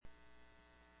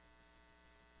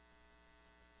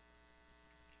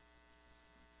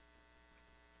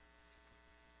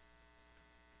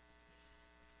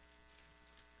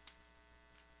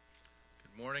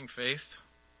Morning, Faith.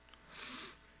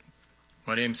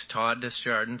 My name's Todd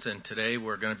Desjardins, and today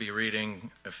we're going to be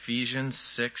reading Ephesians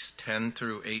 6:10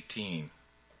 through 18.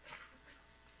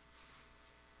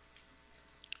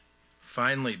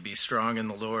 Finally, be strong in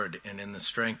the Lord and in the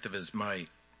strength of his might.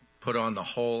 Put on the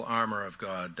whole armor of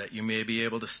God, that you may be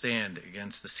able to stand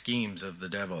against the schemes of the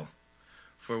devil.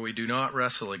 For we do not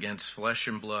wrestle against flesh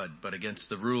and blood, but against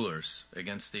the rulers,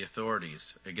 against the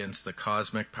authorities, against the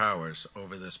cosmic powers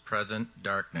over this present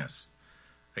darkness,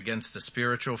 against the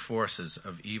spiritual forces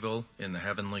of evil in the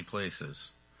heavenly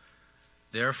places.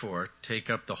 Therefore, take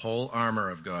up the whole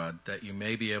armor of God, that you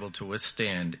may be able to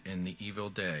withstand in the evil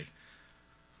day,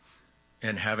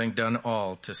 and having done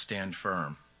all, to stand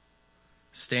firm.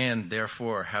 Stand,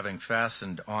 therefore, having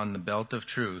fastened on the belt of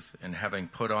truth, and having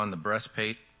put on the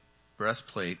breastplate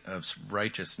of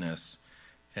righteousness,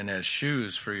 and as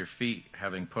shoes for your feet,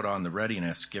 having put on the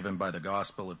readiness given by the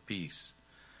gospel of peace.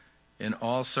 In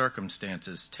all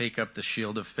circumstances, take up the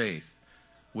shield of faith,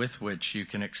 with which you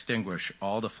can extinguish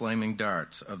all the flaming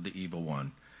darts of the evil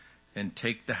one, and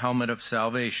take the helmet of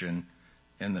salvation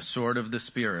and the sword of the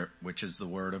Spirit, which is the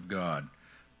word of God,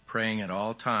 praying at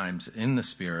all times in the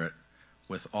Spirit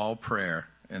with all prayer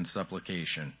and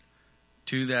supplication.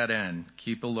 To that end,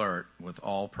 keep alert with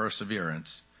all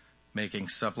perseverance, making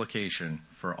supplication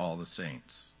for all the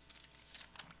saints.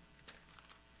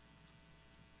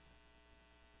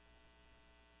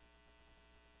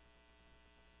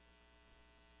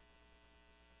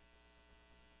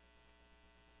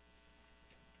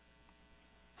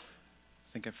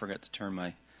 I think I forgot to turn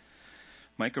my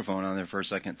microphone on there for a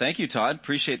second. Thank you, Todd.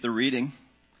 Appreciate the reading.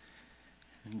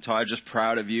 And Todd, just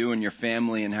proud of you and your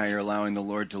family and how you're allowing the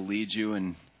Lord to lead you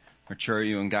and mature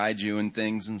you and guide you in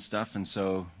things and stuff. And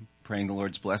so praying the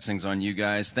Lord's blessings on you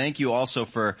guys. Thank you also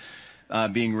for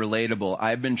being relatable.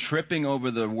 I've been tripping over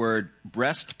the word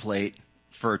breastplate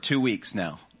for 2 weeks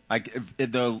now.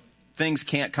 The things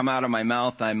can't come out of my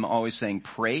mouth. I'm always saying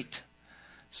prate.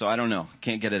 So I don't know.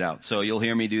 Can't get it out. So you'll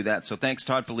hear me do that. So thanks,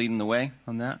 Todd, for leading the way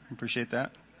on that. I appreciate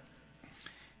that.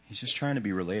 He's just trying to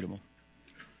be relatable.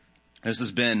 This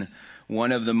has been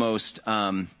one of the most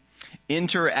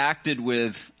interacted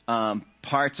with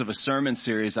parts of a sermon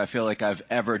series I feel like I've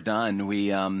ever done.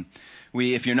 We,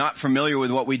 if you're not familiar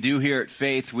with what we do here at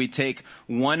Faith, we take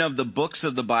one of the books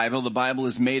of the Bible. The Bible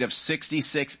is made of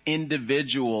 66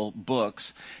 individual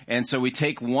books. And so we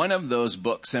take one of those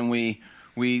books and we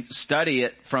study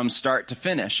it from start to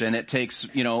finish, and it takes,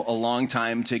 a long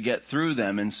time to get through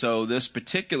them. And so this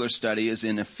particular study is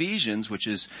in Ephesians, which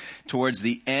is towards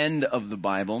the end of the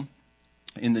Bible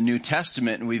in the New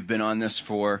Testament. And we've been on this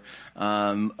for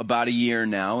about a year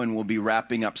now, and we'll be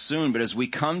wrapping up soon. But as we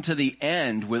come to the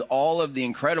end with all of the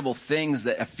incredible things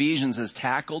that Ephesians has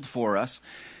tackled for us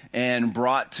and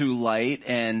brought to light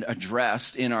and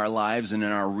addressed in our lives and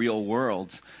in our real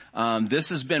worlds, this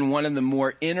has been one of the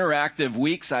more interactive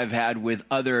weeks I've had with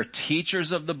other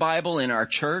teachers of the Bible in our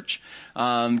church,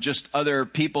 just other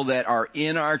people that are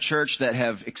in our church that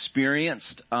have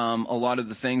experienced a lot of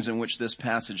the things in which this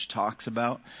passage talks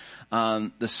about.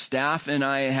 The staff and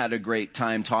I had a great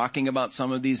time talking about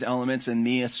some of these elements, and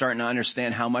me starting to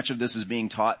understand how much of this is being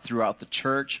taught throughout the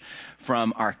church,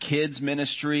 from our kids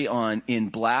ministry in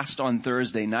Blast on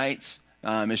Thursday nights.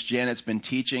 Miss Janet's been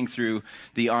teaching through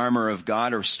the armor of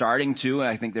God, or starting to.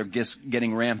 I think they're just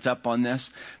getting ramped up on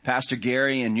this. Pastor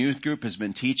Gary in youth group has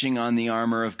been teaching on the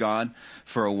armor of God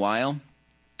for a while.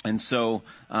 And so,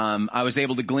 I was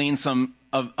able to glean some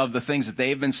of the things that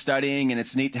they've been studying, and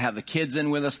it's neat to have the kids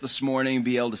in with us this morning,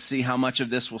 be able to see how much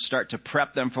of this will start to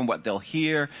prep them from what they'll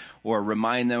hear or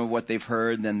remind them of what they've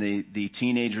heard, and then the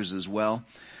teenagers as well.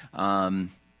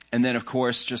 And then, of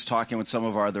course, just talking with some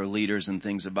of our other leaders and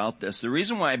things about this. The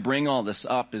reason why I bring all this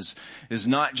up is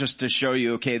not just to show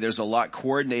you, okay, there's a lot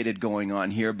coordinated going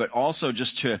on here, but also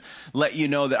just to let you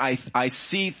know that I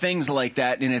see things like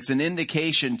that, and it's an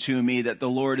indication to me that the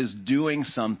Lord is doing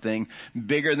something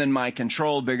bigger than my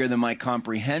control, bigger than my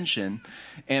comprehension.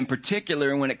 And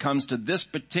particularly when it comes to this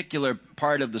particular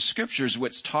part of the scriptures,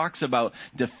 which talks about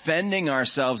defending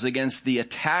ourselves against the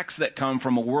attacks that come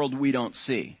from a world we don't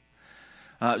see.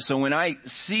 So when I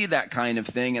see that kind of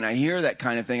thing and I hear that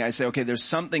kind of thing, I say, okay, there's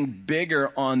something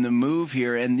bigger on the move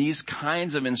here, and these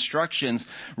kinds of instructions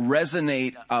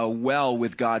resonate well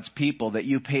with God's people, that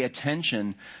you pay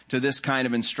attention to this kind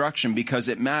of instruction because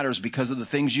it matters, because of the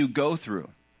things you go through.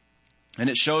 And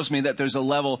it shows me that there's a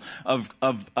level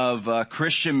of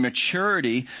Christian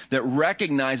maturity that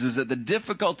recognizes that the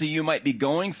difficulty you might be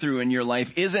going through in your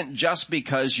life isn't just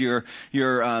because you're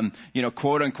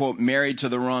quote unquote married to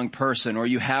the wrong person, or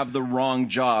you have the wrong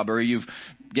job, or you've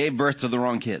gave birth to the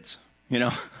wrong kids.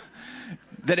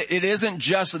 that it isn't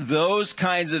just those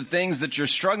kinds of things that you're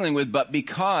struggling with, but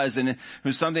because, and it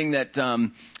was something that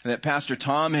that Pastor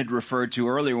Tom had referred to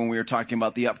earlier when we were talking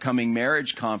about the upcoming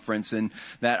marriage conference, and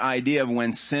that idea of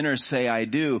when sinners say I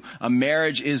do, a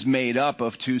marriage is made up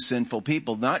of two sinful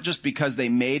people, not just because they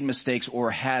made mistakes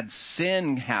or had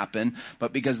sin happen,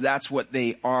 but because that's what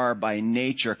they are by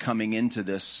nature coming into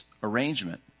this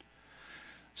arrangement.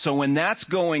 So when that's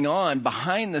going on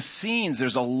behind the scenes,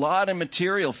 there's a lot of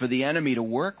material for the enemy to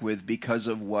work with because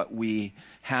of what we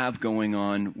have going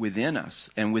on within us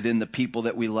and within the people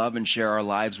that we love and share our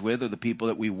lives with, or the people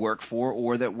that we work for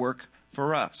or that work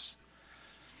for us.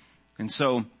 And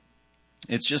so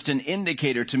it's just an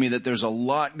indicator to me that there's a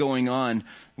lot going on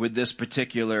with this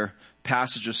particular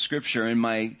passage of Scripture. And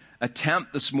my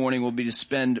attempt this morning will be to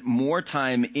spend more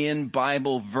time in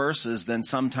Bible verses than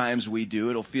sometimes we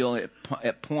do. It'll feel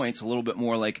at points a little bit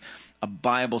more like a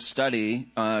Bible study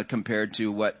compared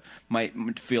to what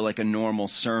might feel like a normal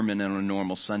sermon on a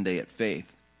normal Sunday at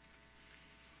Faith.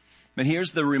 But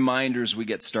here's the reminders we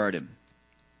get started.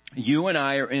 You and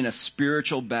I are in a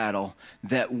spiritual battle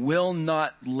that will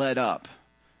not let up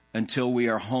until we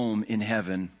are home in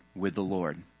heaven with the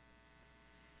Lord.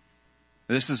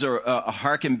 This is a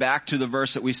harken back to the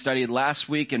verse that we studied last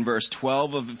week in verse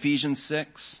 12 of Ephesians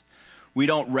 6. We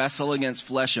don't wrestle against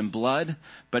flesh and blood,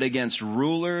 but against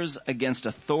rulers, against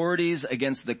authorities,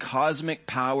 against the cosmic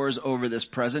powers over this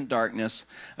present darkness,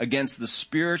 against the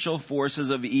spiritual forces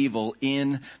of evil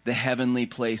in the heavenly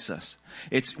places.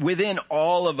 It's within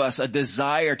all of us a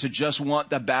desire to just want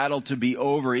the battle to be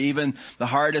over. Even the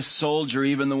hardest soldier,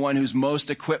 even the one who's most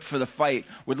equipped for the fight,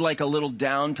 would like a little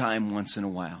downtime once in a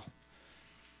while.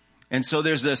 And so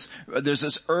there's this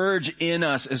urge in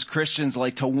us as Christians,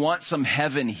 like to want some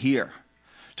heaven here,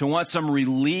 to want some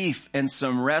relief and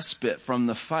some respite from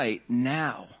the fight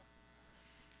now.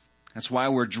 That's why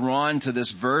we're drawn to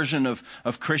this version of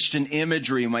Christian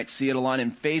imagery. You might see it a lot in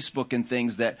Facebook and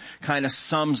things that kind of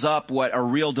sums up what a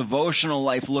real devotional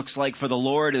life looks like for the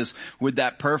Lord, is with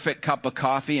that perfect cup of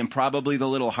coffee and probably the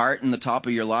little heart in the top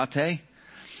of your latte,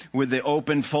 with the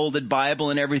open folded Bible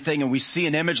and everything. And we see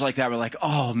an image like that. We're like,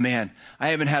 oh man, I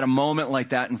haven't had a moment like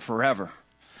that in forever.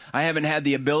 I haven't had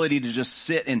the ability to just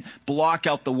sit and block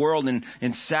out the world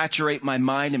and saturate my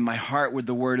mind and my heart with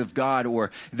the Word of God.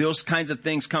 Or those kinds of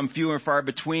things come few and far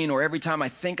between. Or every time I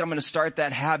think I'm going to start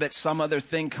that habit, some other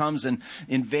thing comes and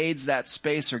invades that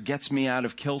space or gets me out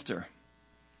of kilter.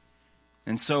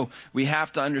 And so we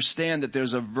have to understand that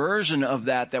there's a version of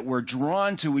that we're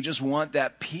drawn to. We just want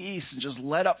that peace and just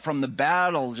let up from the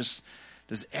battle. Just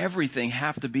does everything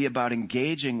have to be about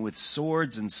engaging with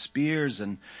swords and spears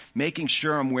and making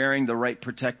sure I'm wearing the right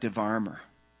protective armor?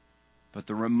 But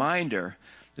the reminder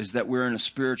is that we're in a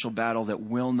spiritual battle that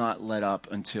will not let up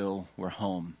until we're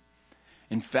home.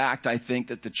 In fact, I think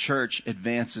that the church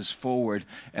advances forward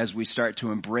as we start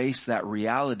to embrace that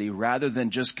reality rather than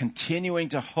just continuing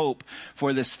to hope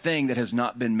for this thing that has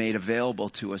not been made available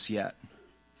to us yet.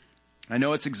 I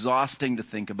know it's exhausting to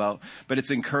think about, but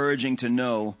it's encouraging to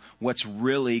know what's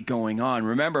really going on.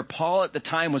 Remember, Paul at the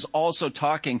time was also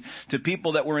talking to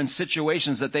people that were in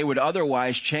situations that they would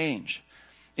otherwise change.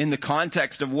 In the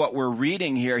context of what we're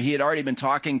reading here, he had already been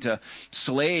talking to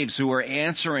slaves who were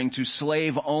answering to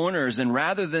slave owners, and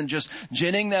rather than just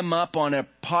ginning them up on a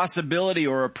possibility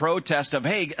or a protest of,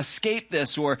 hey, escape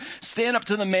this, or stand up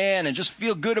to the man and just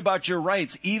feel good about your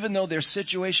rights, even though their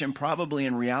situation probably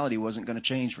in reality wasn't going to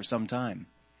change for some time.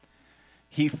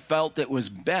 He felt it was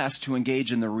best to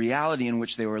engage in the reality in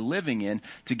which they were living in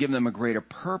to give them a greater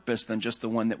purpose than just the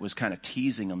one that was kind of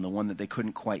teasing them, the one that they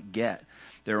couldn't quite get,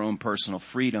 their own personal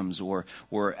freedoms or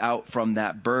out from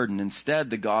that burden. Instead,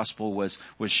 the gospel was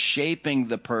shaping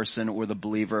the person or the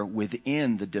believer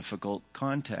within the difficult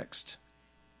context.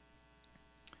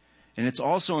 And it's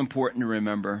also important to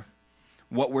remember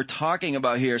what we're talking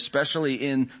about here, especially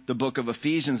in the book of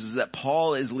Ephesians, is that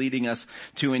Paul is leading us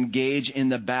to engage in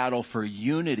the battle for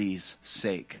unity's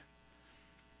sake.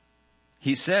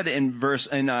 He said in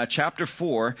chapter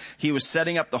 4, he was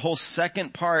setting up the whole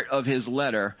second part of his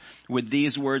letter with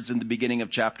these words in the beginning of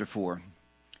chapter 4.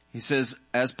 He says,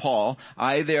 as Paul,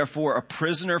 I therefore, a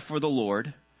prisoner for the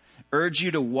Lord, urge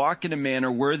you to walk in a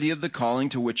manner worthy of the calling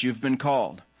to which you've been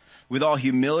called, with all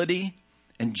humility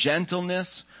and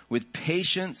gentleness, with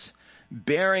patience,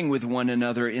 bearing with one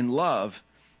another in love,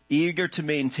 eager to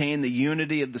maintain the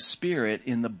unity of the Spirit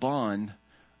in the bond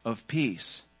of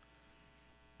peace.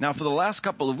 Now, for the last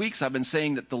couple of weeks, I've been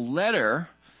saying that the letter,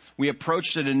 we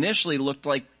approached it initially, looked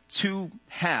like two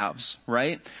halves,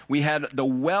 right? We had the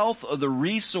wealth of the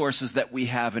resources that we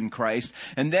have in Christ,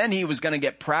 and then he was going to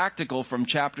get practical from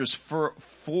chapters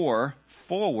 4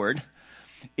 forward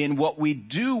in what we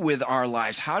do with our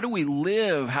lives. How do we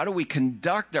live? How do we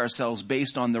conduct ourselves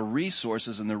based on the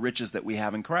resources and the riches that we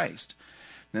have in Christ?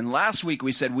 Then last week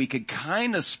we said we could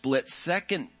kind of split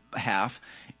second half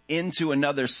into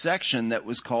another section that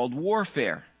was called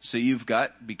warfare. So you've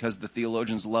got, because the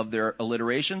theologians love their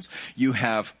alliterations, you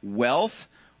have wealth,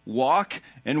 walk,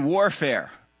 and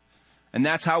warfare. And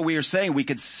that's how we are saying we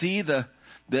could see the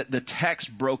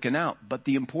text broken out. But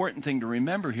the important thing to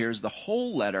remember here is the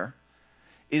whole letter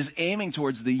is aiming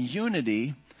towards the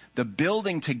unity, the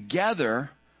building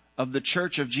together of the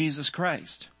church of Jesus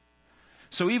Christ.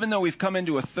 So even though we've come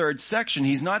into a third section,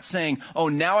 he's not saying, oh,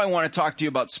 now I want to talk to you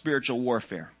about spiritual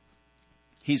warfare.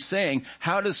 He's saying,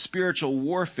 how does spiritual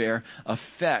warfare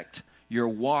affect your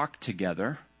walk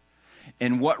together?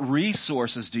 And what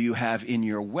resources do you have in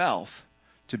your wealth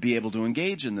to be able to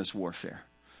engage in this warfare?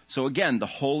 So again, the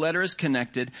whole letter is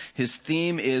connected. His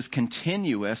theme is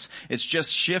continuous. It's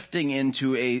just shifting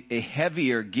into a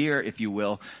heavier gear, if you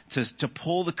will, to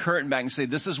pull the curtain back and say,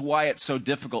 this is why it's so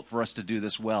difficult for us to do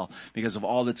this well, because of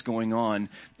all that's going on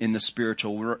in the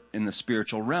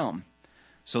spiritual realm.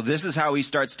 So this is how he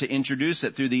starts to introduce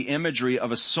it through the imagery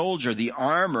of a soldier, the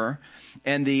armor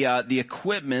and the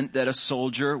equipment that a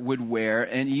soldier would wear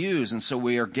and use. And so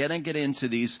we are going to get into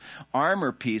these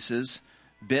armor pieces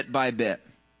bit by bit.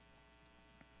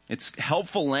 It's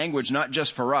helpful language, not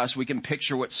just for us. We can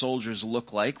picture what soldiers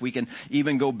look like. We can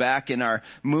even go back in our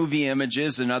movie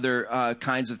images and other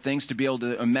kinds of things to be able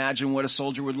to imagine what a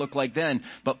soldier would look like then.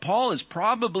 But Paul is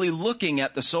probably looking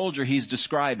at the soldier he's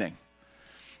describing.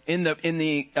 In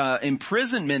the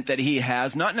imprisonment that he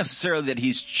has, not necessarily that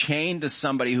he's chained to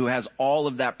somebody who has all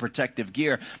of that protective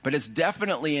gear, but it's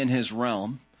definitely in his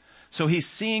realm. So he's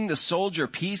seeing the soldier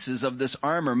pieces of this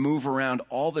armor move around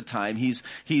all the time.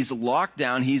 He's locked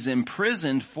down. He's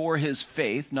imprisoned for his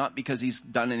faith, not because he's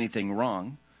done anything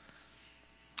wrong.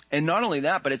 And not only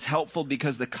that, but it's helpful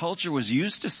because the culture was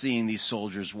used to seeing these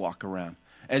soldiers walk around.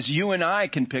 As you and I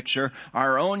can picture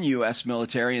our own U.S.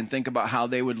 military and think about how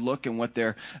they would look and what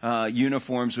their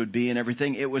uniforms would be and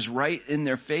everything, it was right in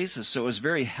their faces. So it was a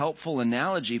very helpful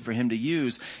analogy for him to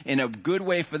use in a good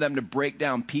way for them to break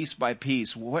down piece by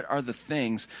piece. What are the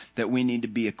things that we need to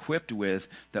be equipped with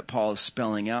that Paul is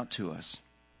spelling out to us?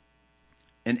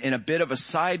 And a bit of a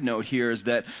side note here is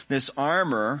that this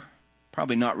armor,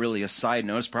 probably not really a side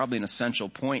note, it's probably an essential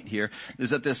point here, is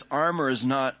that this armor is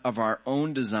not of our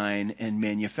own design and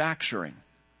manufacturing.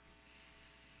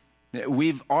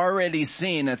 We've already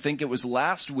seen, I think it was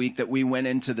last week that we went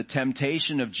into the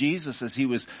temptation of Jesus as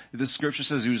the scripture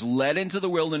says he was led into the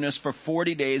wilderness for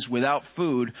 40 days without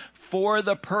food for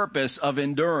the purpose of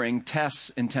enduring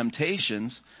tests and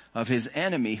temptations of his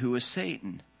enemy who is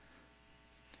Satan.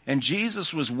 And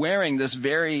Jesus was wearing this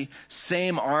very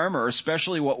same armor,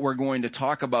 especially what we're going to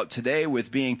talk about today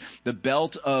with being the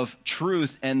belt of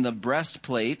truth and the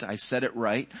breastplate, I said it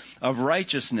right, of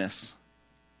righteousness.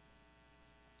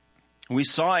 We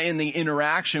saw in the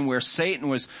interaction where Satan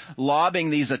was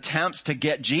lobbing these attempts to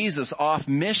get Jesus off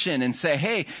mission and say,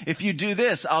 hey, if you do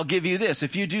this, I'll give you this.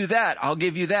 If you do that, I'll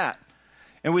give you that.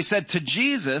 And we said to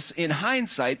Jesus, in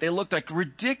hindsight, they looked like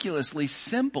ridiculously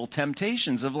simple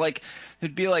temptations of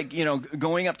it'd be like,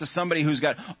 going up to somebody who's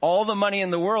got all the money in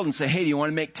the world and say, hey, do you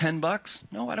want to make $10?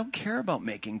 No, I don't care about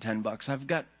making $10. I've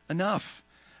got enough.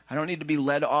 I don't need to be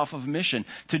led off of mission.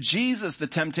 To Jesus, the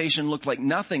temptation looked like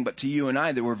nothing, but to you and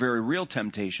I, they were very real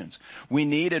temptations. We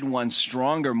needed one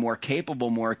stronger, more capable,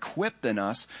 more equipped than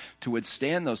us to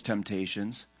withstand those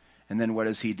temptations. And then what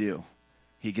does he do?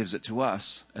 He gives it to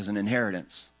us as an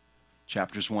inheritance.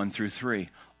 Chapters 1 through 3.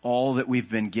 All that we've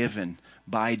been given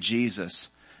by Jesus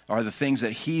are the things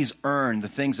that he's earned, the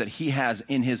things that he has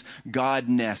in his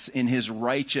godness, in his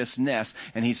righteousness.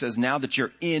 And he says, now that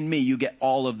you're in me, you get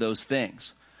all of those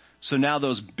things. So now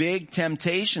those big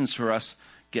temptations for us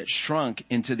get shrunk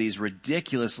into these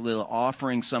ridiculous little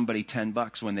offering somebody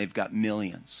 $10 when they've got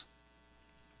millions.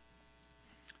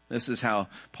 This is how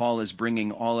Paul is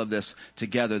bringing all of this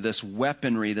together. This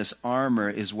weaponry, this armor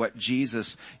is what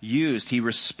Jesus used. He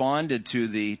responded to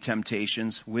the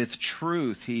temptations with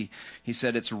truth. He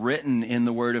said it's written in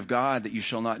the Word of God that you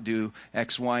shall not do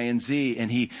X, Y, and Z. And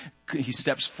he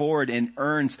steps forward and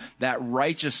earns that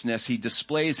righteousness. He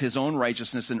displays his own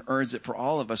righteousness and earns it for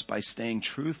all of us by staying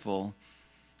truthful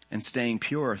and staying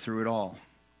pure through it all.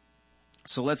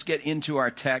 So let's get into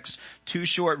our text. 2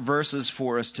 short verses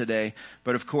for us today,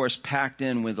 but of course packed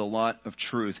in with a lot of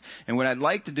truth. And what I'd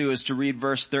like to do is to read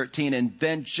verse 13 and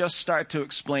then just start to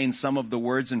explain some of the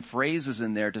words and phrases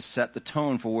in there to set the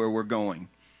tone for where we're going.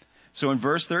 So in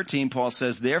verse 13, Paul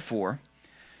says, therefore,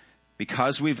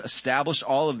 because we've established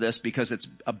all of this, because it's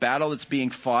a battle that's being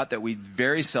fought that we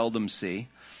very seldom see,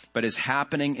 but is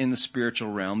happening in the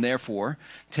spiritual realm. Therefore,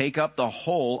 take up the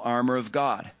whole armor of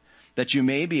God, that you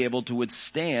may be able to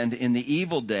withstand in the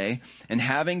evil day, and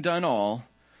having done all,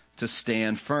 to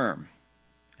stand firm.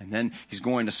 And then he's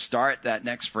going to start that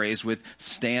next phrase with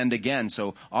stand again.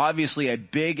 So obviously a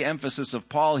big emphasis of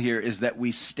Paul here is that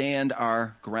we stand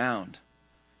our ground.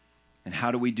 And how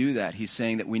do we do that? He's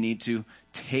saying that we need to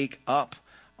take up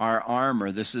our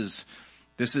armor. This is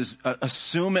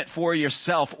assume it for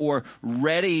yourself, or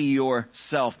ready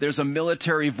yourself. There's a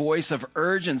military voice of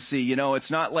urgency.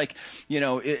 It's not like,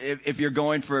 if you're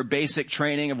going for basic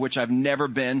training, of which I've never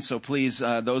been, so please,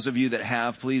 those of you that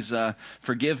have, please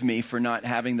forgive me for not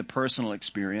having the personal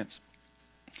experience.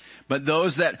 But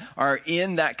those that are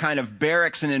in that kind of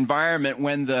barracks and environment,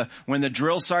 when the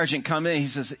drill sergeant comes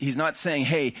in, he's not saying,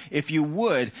 hey, if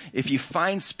you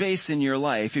find space in your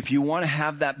life, if you want to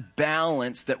have that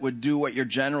balance that would do what your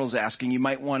general's asking, you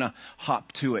might want to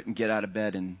hop to it and get out of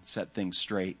bed and set things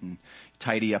straight and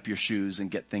tidy up your shoes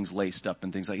and get things laced up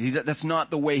and things like that. That's not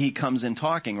the way he comes in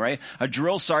talking, right? A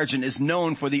drill sergeant is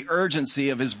known for the urgency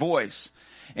of his voice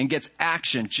and gets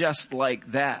action just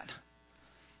like that.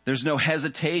 There's no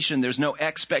hesitation. There's no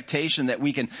expectation that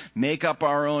we can make up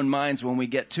our own minds when we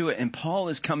get to it. And Paul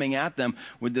is coming at them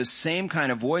with this same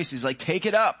kind of voice. He's like, take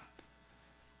it up.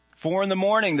 4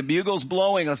 a.m, the bugle's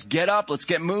blowing. Let's get up. Let's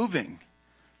get moving.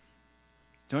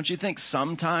 Don't you think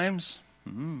sometimes,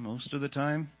 most of the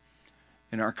time,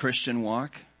 in our Christian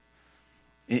walk,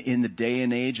 in the day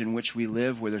and age in which we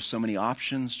live, where there's so many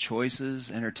options,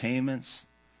 choices, entertainments,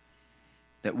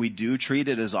 that we do treat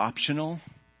it as optional?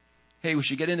 Hey, we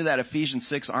should get into that Ephesians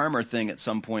 6 armor thing at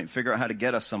some point, figure out how to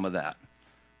get us some of that.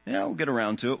 Yeah, we'll get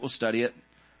around to it. We'll study it.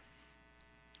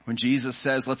 When Jesus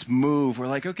says, let's move, we're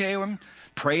like, okay, I'm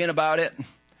praying about it,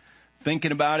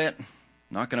 thinking about it,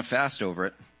 not going to fast over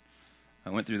it. I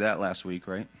went through that last week,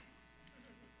 right?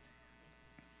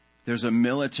 There's a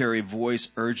military voice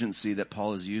urgency that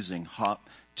Paul is using. Hop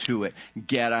to it.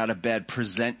 Get out of bed.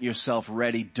 Present yourself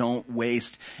ready. Don't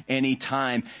waste any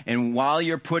time. And while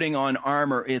you're putting on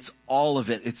armor, it's all of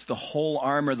it. It's the whole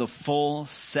armor, the full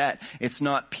set. It's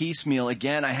not piecemeal.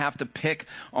 Again, I have to pick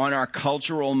on our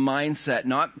cultural mindset,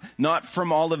 not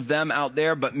from all of them out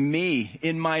there, but me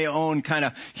in my own kind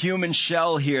of human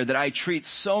shell here, that I treat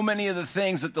so many of the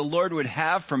things that the Lord would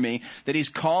have for me, that He's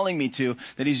calling me to,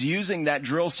 that He's using that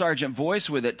drill sergeant voice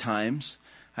with at times,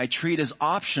 I treat as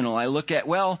optional. I look at,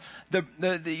 the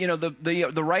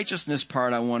righteousness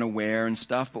part I want to wear and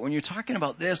stuff, but when you're talking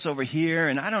about this over here,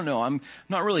 and I don't know, I'm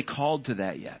not really called to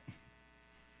that yet.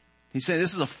 He said,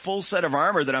 this is a full set of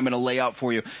armor that I'm going to lay out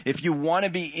for you. If you want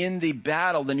to be in the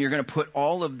battle, then you're going to put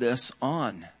all of this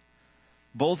on.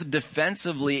 Both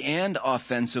defensively and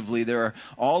offensively, there are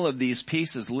all of these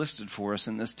pieces listed for us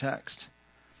in this text.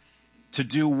 To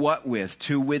do what with?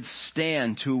 To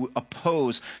withstand, to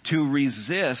oppose, to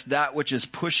resist that which is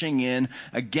pushing in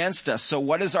against us. So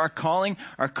what is our calling?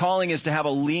 Our calling is to have a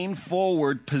lean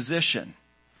forward position.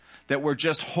 That we're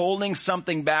just holding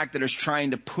something back that is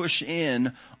trying to push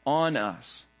in on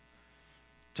us.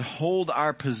 To hold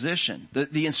our position.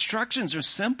 The instructions are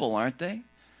simple, aren't they?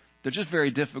 They're just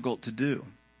very difficult to do.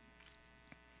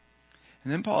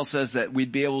 And then Paul says that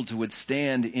we'd be able to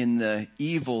withstand in the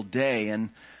evil day. And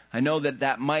I know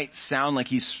that might sound like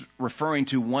he's referring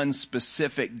to one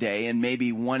specific day and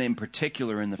maybe one in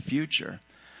particular in the future.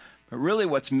 But really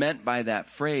what's meant by that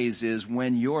phrase is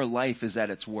when your life is at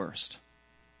its worst.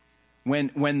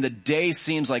 When the day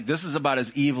seems like this is about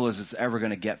as evil as it's ever going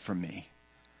to get from me.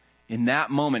 In that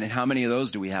moment, and how many of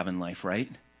those do we have in life,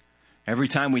 right? Every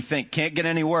time we think, can't get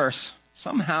any worse,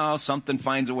 somehow something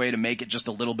finds a way to make it just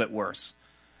a little bit worse.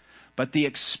 But the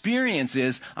experience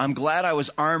is, I'm glad I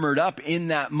was armored up in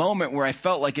that moment where I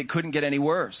felt like it couldn't get any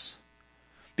worse.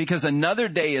 Because another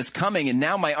day is coming and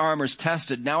now my armor's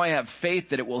tested. Now I have faith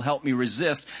that it will help me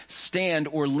resist, stand,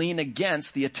 or lean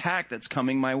against the attack that's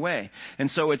coming my way. And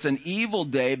so it's an evil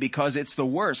day because it's the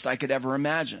worst I could ever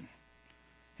imagine.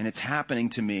 And it's happening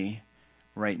to me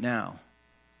right now.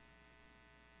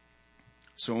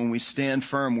 So when we stand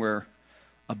firm, we're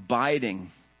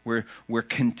abiding. We're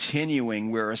continuing,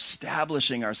 we're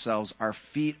establishing ourselves, our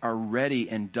feet are ready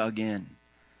and dug in.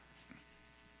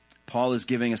 Paul is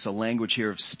giving us a language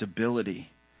here of stability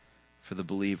for the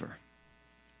believer.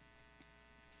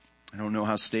 I don't know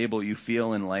how stable you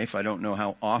feel in life. I don't know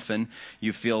how often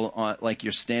you feel like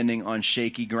you're standing on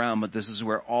shaky ground, but this is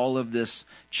where all of this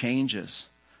changes.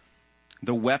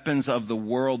 The weapons of the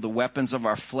world, the weapons of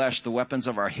our flesh, the weapons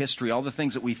of our history, all the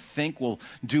things that we think will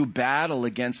do battle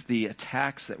against the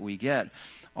attacks that we get,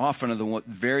 often are the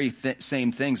very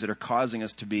same things that are causing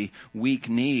us to be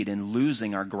weak-kneed and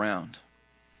losing our ground.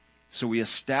 So we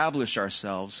establish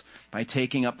ourselves by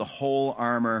taking up the whole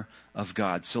armor of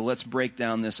God. So let's break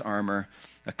down this armor,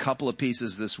 a couple of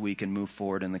pieces this week, and move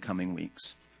forward in the coming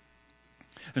weeks.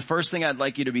 The first thing I'd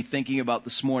like you to be thinking about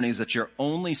this morning is that your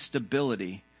only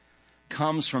stability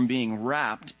comes from being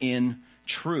wrapped in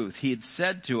truth. He had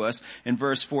said to us in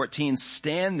verse 14,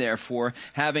 stand therefore,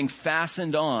 having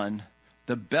fastened on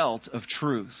the belt of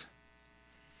truth.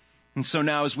 And so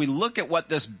now as we look at what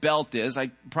this belt is,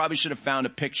 I probably should have found a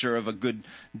picture of a good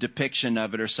depiction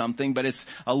of it or something, but it's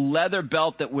a leather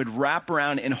belt that would wrap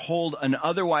around and hold an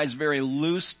otherwise very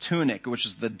loose tunic, which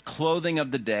is the clothing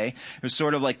of the day. It was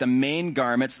sort of like the main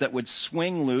garments that would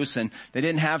swing loose, and they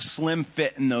didn't have slim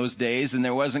fit in those days, and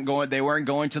they weren't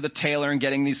going to the tailor and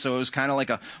getting these, so it was kind of like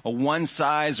a one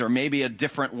size or maybe a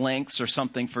different lengths or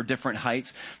something for different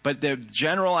heights. But the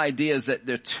general idea is that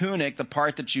the tunic, the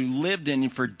part that you lived in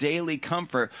for daily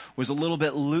comfort, was a little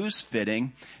bit loose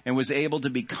fitting and was able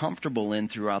to be comfortable in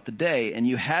throughout the day. And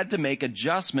you had to make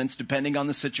adjustments depending on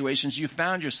the situations you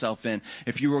found yourself in.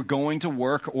 If you were going to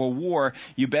work or war,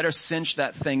 you better cinch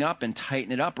that thing up and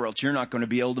tighten it up, or else you're not going to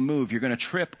be able to move. You're going to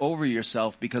trip over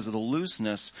yourself because of the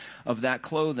looseness of that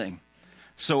clothing.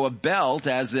 So a belt,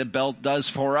 as a belt does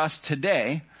for us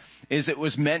today, is it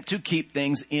was meant to keep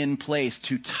things in place,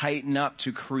 to tighten up,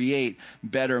 to create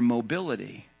better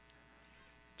mobility,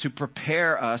 to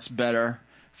prepare us better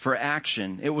for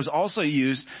action. It was also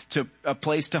used to a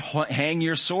place to hang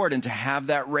your sword and to have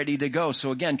that ready to go. So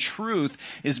again, truth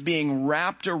is being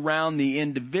wrapped around the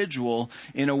individual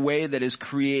in a way that is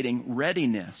creating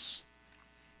readiness,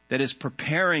 that is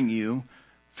preparing you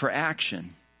for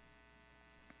action.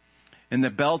 And the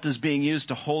belt is being used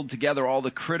to hold together all the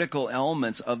critical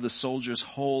elements of the soldier's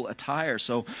whole attire.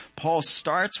 So Paul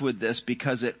starts with this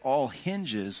because it all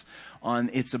hinges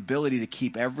on its ability to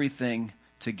keep everything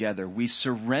together. We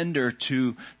surrender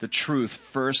to the truth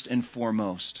first and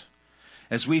foremost.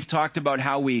 As we've talked about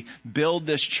how we build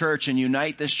this church and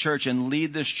unite this church and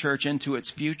lead this church into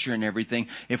its future and everything,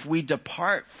 if we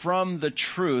depart from the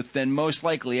truth, then most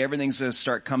likely everything's going to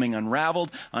start coming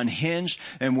unraveled, unhinged,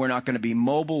 and we're not going to be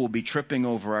mobile. We'll be tripping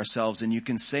over ourselves. And you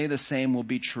can say the same will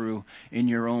be true in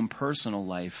your own personal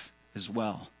life as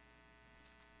well.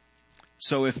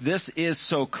 So if this is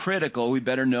so critical, we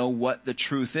better know what the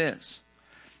truth is.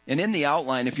 And in the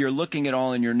outline, if you're looking at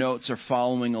all in your notes or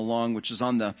following along, which is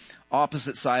on the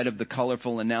opposite side of the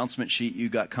colorful announcement sheet you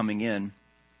got coming in,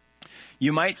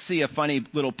 you might see a funny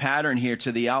little pattern here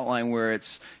to the outline where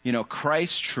it's,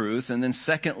 Christ's truth, and then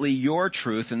secondly, your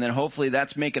truth, and then hopefully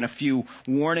that's making a few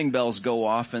warning bells go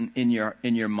off in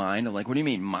your mind. I'm like, what do you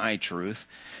mean, my truth?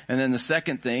 And then the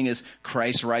second thing is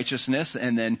Christ's righteousness,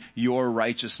 and then your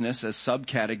righteousness as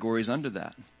subcategories under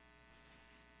that.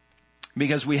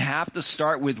 Because we have to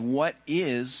start with what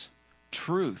is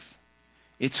truth.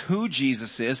 It's who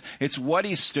Jesus is. It's what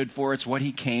he stood for. It's what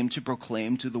he came to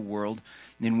proclaim to the world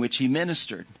in which he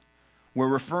ministered. We're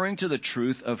referring to the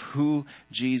truth of who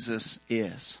Jesus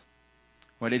is.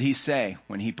 What did he say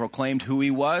when he proclaimed who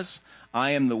he was?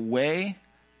 I am the way,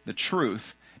 the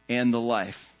truth, and the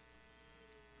life.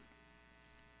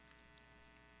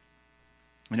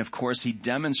 And of course, he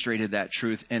demonstrated that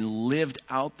truth and lived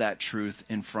out that truth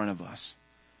in front of us.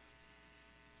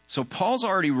 So Paul's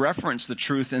already referenced the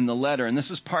truth in the letter, and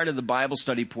this is part of the Bible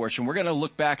study portion. We're going to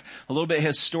look back a little bit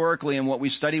historically in what we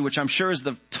study, which I'm sure is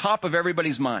the top of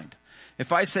everybody's mind.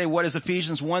 If I say, what does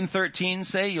Ephesians 1:13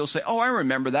 say? You'll say, oh, I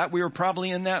remember that. We were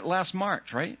probably in that last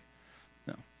March, right?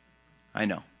 No. I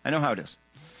know how it is.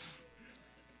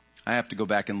 I have to go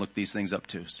back and look these things up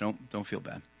too, so don't feel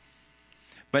bad.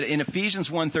 But in Ephesians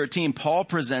 1:13, Paul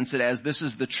presents it as this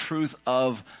is the truth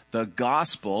of the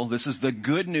gospel. This is the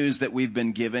good news that we've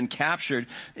been given, captured.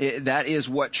 That is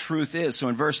what truth is. So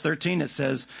in verse 13 it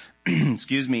says,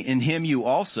 in him you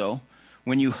also,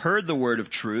 when you heard the word of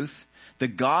truth, the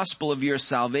gospel of your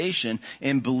salvation,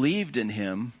 and believed in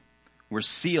him, were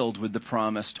sealed with the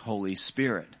promised Holy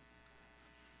Spirit.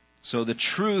 So the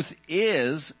truth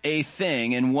is a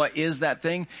thing, and what is that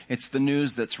thing? It's the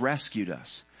news that's rescued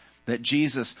us. That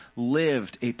Jesus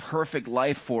lived a perfect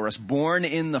life for us, born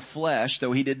in the flesh,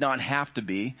 though he did not have to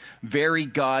be, very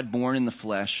God born in the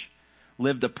flesh,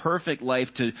 lived a perfect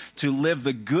life to live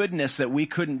the goodness that we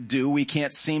couldn't do, we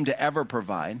can't seem to ever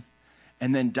provide,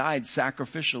 and then died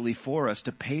sacrificially for us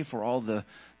to pay for all the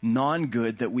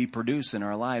non-good that we produce in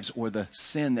our lives or the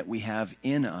sin that we have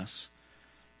in us.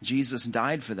 Jesus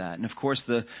died for that. And of course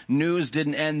the news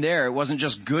didn't end there. It wasn't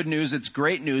just good news, it's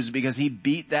great news because he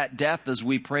beat that death as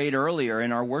we prayed earlier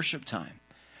in our worship time.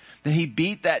 That he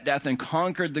beat that death and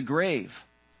conquered the grave.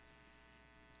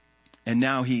 And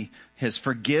now he has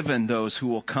forgiven those who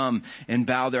will come and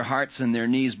bow their hearts and their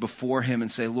knees before him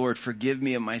and say, Lord, forgive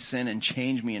me of my sin and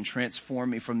change me and transform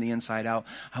me from the inside out.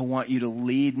 I want you to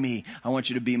lead me. I want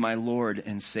you to be my Lord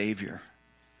and Savior.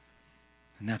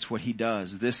 And that's what he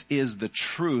does. This is the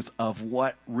truth of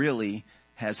what really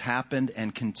has happened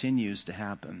and continues to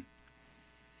happen.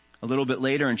 A little bit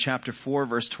later in chapter 4,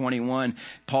 verse 21,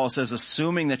 Paul says,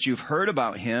 assuming that you've heard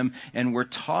about him and were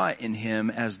taught in him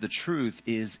as the truth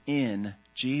is in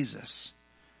Jesus.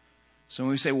 So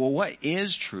when we say, well, what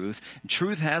is truth?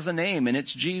 Truth has a name and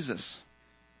it's Jesus.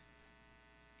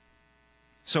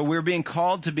 So we're being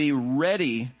called to be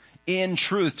ready in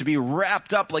truth, to be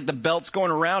wrapped up like the belt's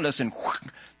going around us, and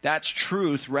that's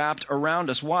truth wrapped around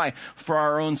us. Why? For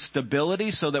our own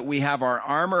stability, so that we have our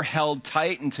armor held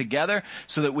tight and together,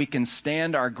 so that we can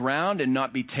stand our ground and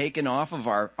not be taken off of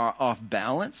off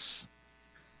balance.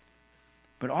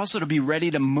 But also to be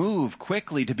ready to move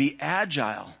quickly, to be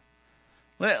agile.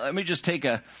 Let me just take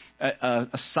a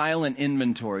silent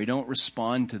inventory. Don't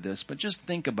respond to this, but just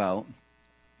think about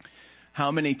how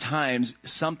many times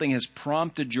something has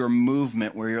prompted your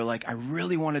movement where you're like, I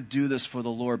really want to do this for the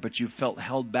Lord, but you felt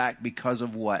held back because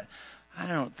of what? I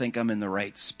don't think I'm in the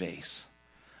right space.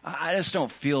 I just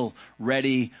don't feel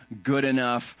ready, good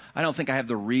enough. I don't think I have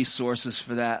the resources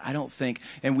for that.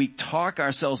 And we talk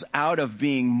ourselves out of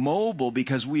being mobile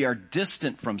because we are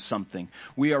distant from something.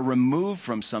 We are removed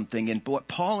from something. And what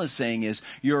Paul is saying is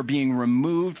you're being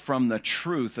removed from the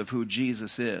truth of who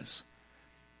Jesus is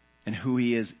and who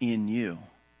he is in you.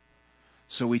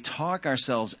 So we talk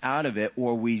ourselves out of it,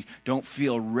 or we don't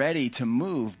feel ready to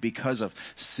move because of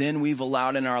sin we've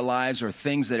allowed in our lives, or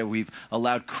things that we've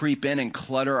allowed creep in and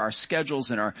clutter our schedules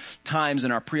and our times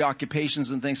and our preoccupations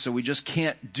and things. So we just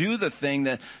can't do the thing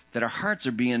that our hearts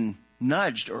are being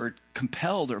nudged or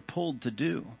compelled or pulled to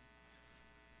do.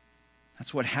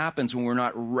 That's what happens when we're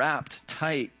not wrapped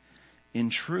tight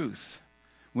in truth.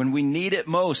 When we need it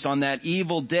most on that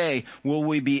evil day, will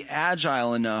we be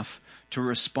agile enough to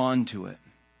respond to it?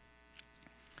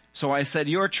 So I said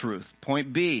your truth.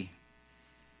 Point B.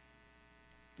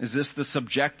 Is this the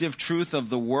subjective truth of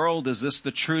the world? Is this the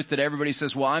truth that everybody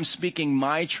says, well, I'm speaking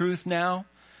my truth now?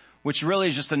 Which really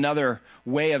is just another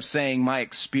way of saying my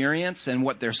experience, and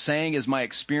what they're saying is my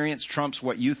experience trumps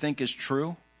what you think is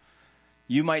true.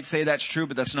 You might say that's true,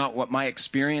 but that's not what my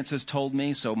experience has told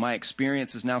me. So my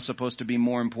experience is now supposed to be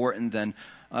more important than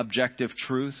objective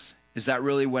truth. Is that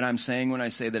really what I'm saying when I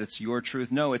say that it's your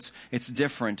truth? No, it's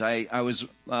different. I was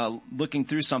looking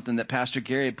through something that Pastor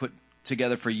Gary had put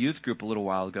together for youth group a little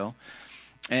while ago,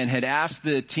 and had asked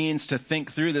the teens to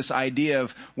think through this idea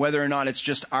of whether or not it's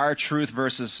just our truth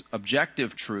versus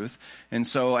objective truth. And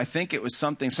so I think it was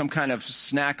some kind of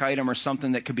snack item or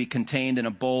something that could be contained in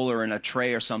a bowl or in a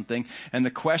tray or something. And the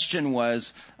question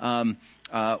was,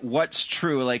 what's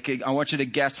true? Like, I want you to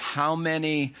guess how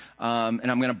many,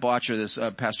 and I'm going to butcher this,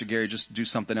 Pastor Gary, just do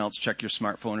something else, check your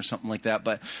smartphone or something like that.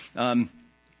 But,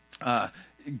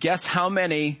 guess how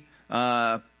many,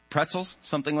 pretzels,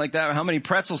 something like that. How many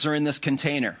pretzels are in this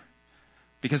container?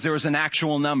 Because there was an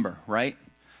actual number, right?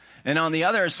 And on the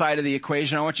other side of the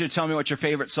equation, I want you to tell me what your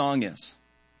favorite song is.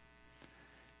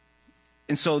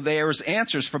 And so there's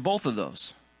answers for both of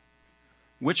those.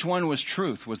 Which one was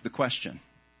truth was the question.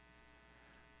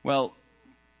 Well,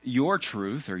 your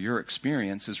truth or your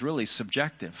experience is really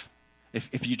subjective.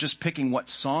 If you're just picking what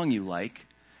song you like,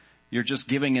 you're just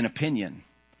giving an opinion.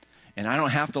 And I don't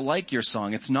have to like your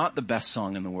song. It's not the best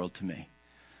song in the world to me.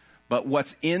 But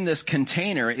what's in this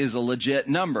container is a legit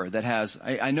number that has,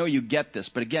 I know you get this,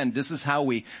 but again, this is how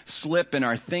we slip in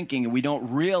our thinking, and we don't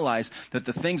realize that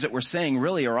the things that we're saying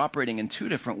really are operating in two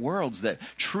different worlds, that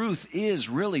truth is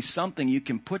really something you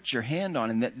can put your hand on,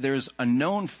 and that there's a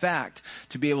known fact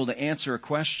to be able to answer a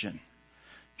question.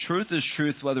 Truth is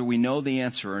truth whether we know the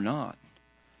answer or not.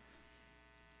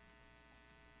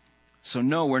 So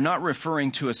no, we're not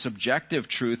referring to a subjective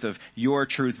truth of your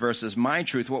truth versus my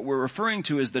truth. What we're referring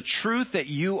to is the truth that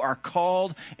you are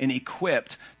called and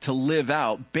equipped to live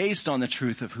out based on the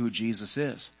truth of who Jesus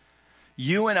is.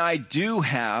 You and I do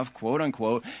have, quote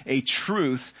unquote, a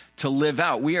truth to live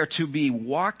out. We are to be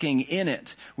walking in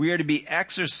it. We are to be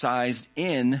exercised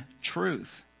in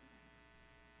truth.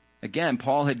 Again,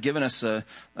 Paul had given us a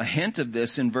hint of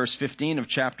this in verse 15 of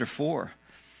chapter 4.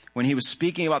 When he was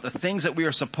speaking about the things that we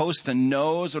are supposed to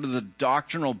know, sort of the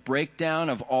doctrinal breakdown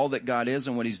of all that God is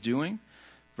and what he's doing.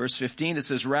 Verse 15, it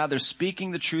says, rather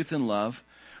speaking the truth in love,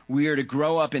 We are to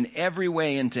grow up in every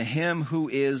way into him who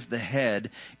is the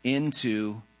head,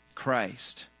 into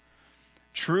Christ.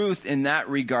 Truth in that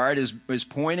regard is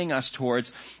pointing us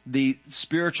towards the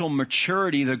spiritual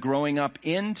maturity, the growing up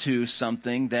into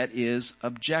something that is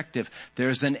objective.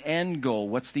 There's an end goal.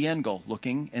 What's the end goal?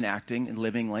 Looking and acting and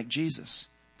living like Jesus.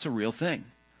 It's a real thing.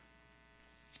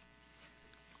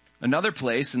 Another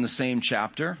place in the same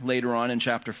chapter, later on in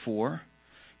chapter 4,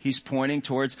 he's pointing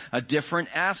towards a different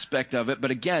aspect of it. But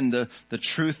again, the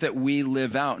truth that we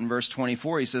live out. In verse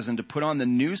 24, he says, and to put on the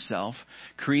new self,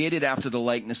 created after the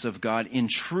likeness of God in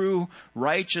true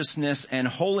righteousness and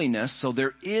holiness. So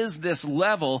there is this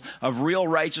level of real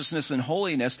righteousness and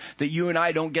holiness that you and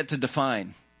I don't get to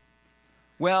define.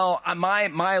 Well,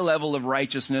 my level of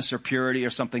righteousness or purity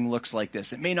or something looks like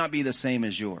this. It may not be the same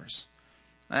as yours.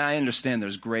 I understand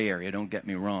there's gray area, don't get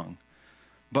me wrong.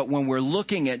 But when we're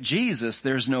looking at Jesus,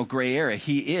 there's no gray area.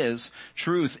 He is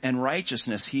truth and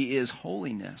righteousness. He is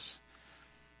holiness.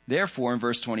 Therefore, in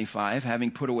verse 25,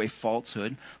 having put away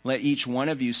falsehood, let each one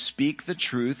of you speak the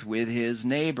truth with his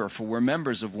neighbor, for we're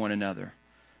members of one another.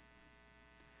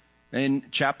 In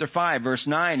chapter 5, verse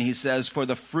 9, he says, for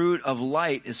the fruit of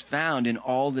light is found in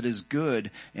all that is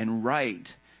good and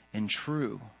right and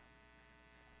true.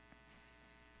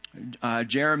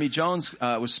 Jeremy Jones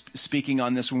was speaking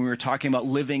on this when we were talking about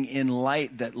living in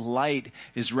light, that light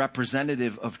is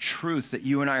representative of truth, that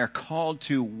you and I are called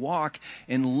to walk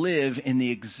and live in the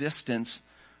existence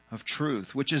of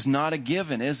truth, which is not a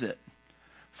given, is it?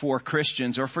 For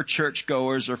Christians or for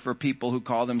churchgoers or for people who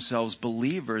call themselves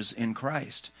believers in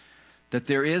Christ. That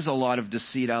there is a lot of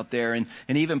deceit out there. And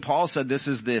even Paul said this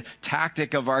is the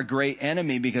tactic of our great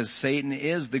enemy because Satan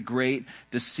is the great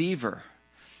deceiver.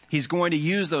 He's going to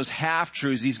use those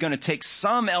half-truths. He's going to take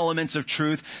some elements of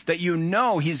truth that you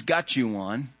know he's got you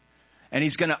on, and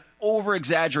he's going to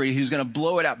over-exaggerate. He's going to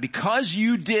blow it out. Because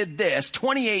you did this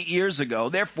 28 years ago,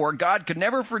 therefore God could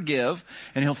never forgive,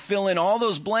 and he'll fill in all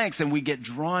those blanks, and we get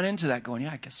drawn into that going,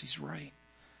 yeah, I guess he's right.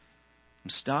 I'm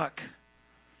stuck.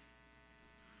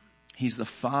 He's the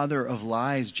father of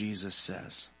lies, Jesus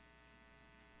says.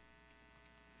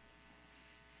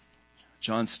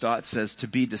 John Stott says, to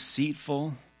be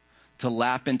deceitful, to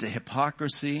lap into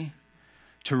hypocrisy,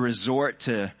 to resort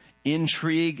to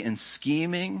intrigue and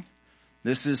scheming.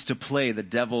 This is to play the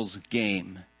devil's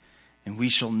game, and we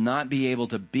shall not be able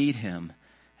to beat him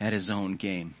at his own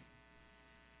game.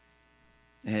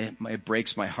 It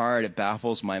breaks my heart. It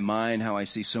baffles my mind how I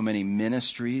see so many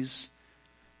ministries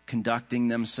conducting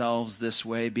themselves this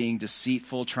way, being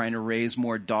deceitful, trying to raise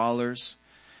more dollars.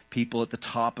 People at the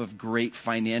top of great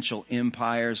financial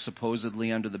empires,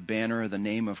 supposedly under the banner of the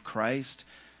name of Christ,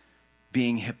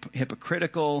 being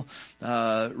hypocritical,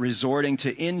 resorting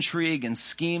to intrigue and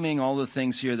scheming, all the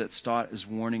things here that Stott is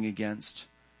warning against.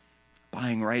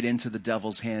 Buying right into the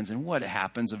devil's hands. And what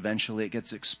happens eventually? It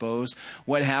gets exposed.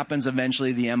 What happens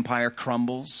eventually? The empire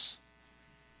crumbles.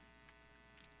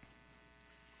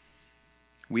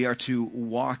 We are to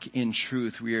walk in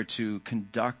truth. We are to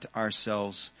conduct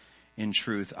ourselves in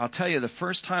truth. I'll tell you, the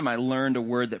first time I learned a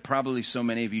word that probably so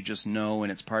many of you just know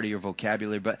and it's part of your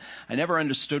vocabulary, but I never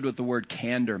understood what the word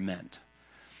candor meant.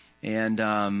 And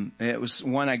it was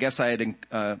one I guess I had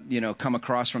come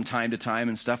across from time to time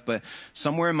and stuff, but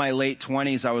somewhere in my late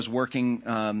 20s I was working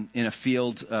in a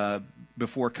field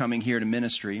before coming here to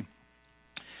ministry.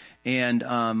 And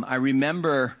I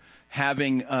remember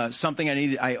having something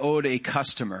I owed a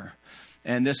customer.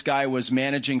 And this guy was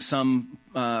managing some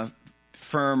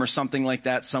firm or something like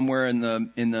that somewhere in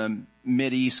the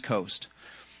mid-East Coast.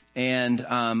 And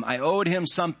I owed him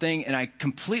something, and I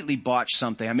completely botched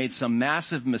something. I made some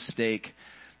massive mistake.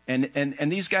 And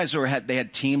these guys they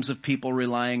had teams of people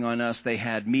relying on us. They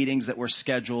had meetings that were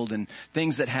scheduled and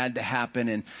things that had to happen.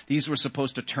 And these were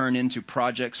supposed to turn into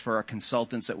projects for our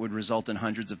consultants that would result in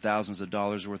hundreds of thousands of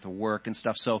dollars worth of work and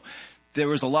stuff. So there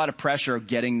was a lot of pressure of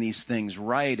getting these things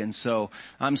right. And so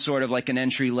I'm sort of like an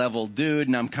entry level dude,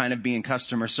 and I'm kind of being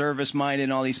customer service minded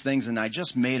and all these things. And I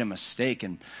just made a mistake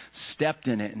and stepped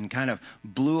in it and kind of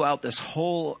blew out this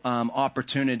whole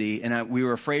opportunity. And we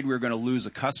were afraid we were going to lose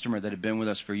a customer that had been with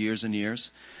us for years and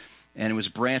years. And it was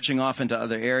branching off into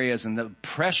other areas, and the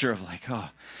pressure of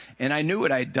and I knew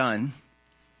what I'd done.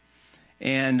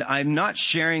 And I'm not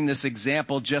sharing this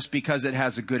example just because it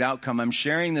has a good outcome. I'm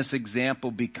sharing this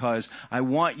example because I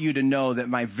want you to know that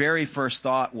my very first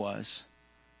thought was,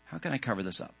 how can I cover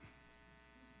this up?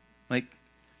 Is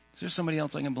there somebody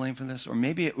else I can blame for this? Or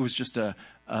maybe it was just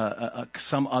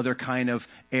some other kind of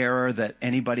error that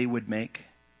anybody would make.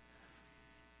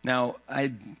 Now,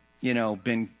 I'd,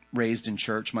 been raised in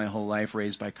church my whole life,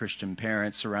 raised by Christian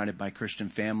parents, surrounded by Christian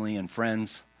family and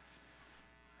friends.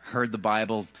 heard the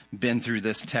Bible, been through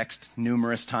this text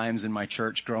numerous times in my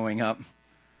church growing up.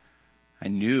 I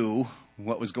knew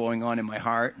what was going on in my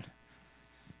heart.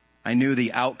 I knew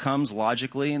the outcomes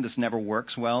logically, and this never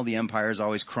works well. The empires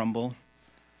always crumble.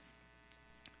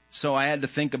 So I had to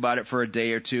think about it for a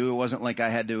day or two. It wasn't like I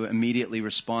had to immediately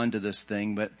respond to this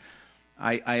thing, but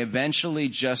I eventually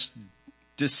just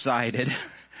decided,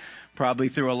 probably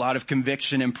through a lot of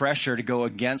conviction and pressure, to go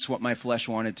against what my flesh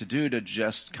wanted to do, to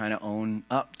just kind of own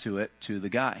up to it to the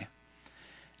guy.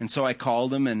 And so I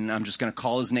called him, and I'm just going to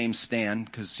call his name Stan,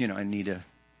 because, I need a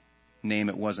name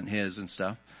it wasn't his and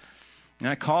stuff. And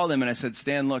I called him and I said,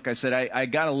 Stan, look, I said, I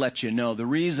got to let you know the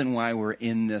reason why we're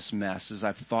in this mess is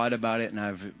I've thought about it and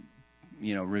I've,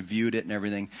 reviewed it and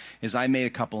everything, is I made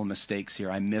a couple of mistakes here.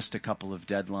 I missed a couple of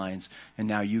deadlines, and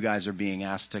now you guys are being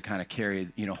asked to kind of carry,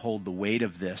 hold the weight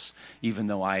of this, even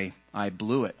though I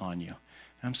blew it on you. And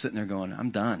I'm sitting there going,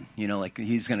 I'm done. Like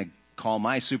he's going to call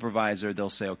my supervisor. They'll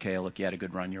say, okay, look, you had a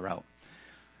good run. You're out.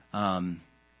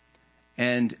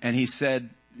 And he said,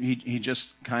 he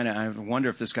just kind of, I wonder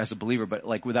if this guy's a believer, but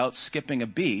like without skipping a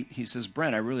beat, he says,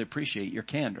 Brent, I really appreciate your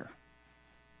candor.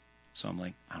 So I'm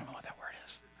like, I don't know what that word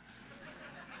is.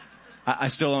 I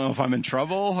still don't know if I'm in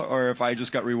trouble or if I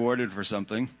just got rewarded for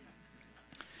something.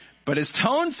 But his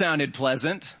tone sounded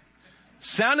pleasant.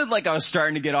 Sounded like I was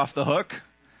starting to get off the hook.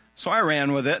 So I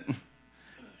ran with it.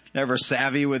 Never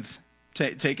savvy with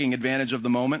taking advantage of the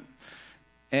moment.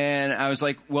 And I was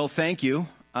like, well, thank you.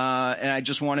 And I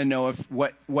just want to know if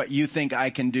what you think I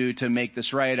can do to make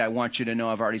this right. I want you to know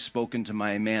I've already spoken to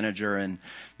my manager and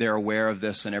they're aware of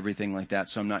this and everything like that.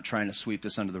 So I'm not trying to sweep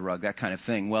this under the rug, that kind of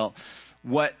thing. Well,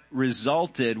 what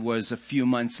resulted was a few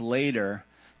months later,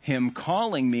 him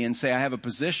calling me and say, I have a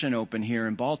position open here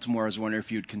in Baltimore. I was wondering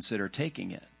if you'd consider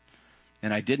taking it.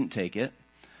 And I didn't take it.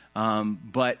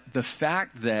 But the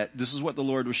fact that this is what the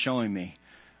Lord was showing me,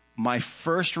 my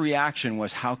first reaction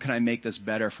was, how can I make this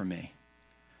better for me?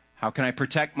 How can I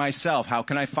protect myself? How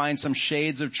can I find some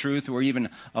shades of truth or even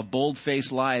a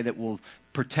bold-faced lie that will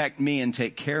protect me and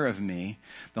take care of me?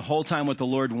 The whole time what the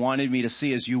Lord wanted me to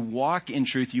see is you walk in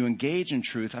truth, you engage in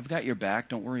truth. I've got your back.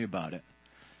 Don't worry about it.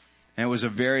 And it was a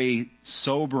very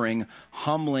sobering,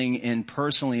 humbling, and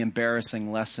personally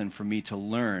embarrassing lesson for me to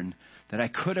learn that I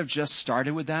could have just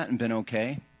started with that and been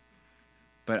okay.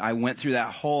 But I went through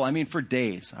that for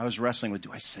days. I was wrestling with,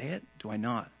 do I say it? Do I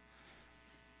not?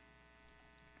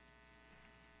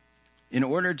 In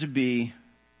order to be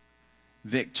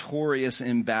victorious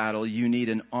in battle, you need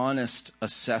an honest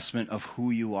assessment of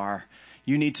who you are.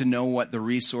 You need to know what the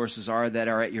resources are that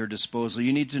are at your disposal.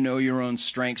 You need to know your own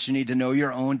strengths. You need to know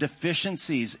your own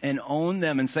deficiencies and own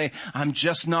them and say, I'm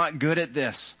just not good at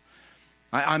this.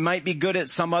 I might be good at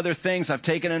some other things. I've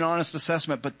taken an honest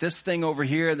assessment, but this thing over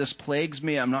here, this plagues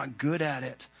me. I'm not good at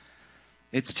it.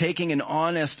 It's taking an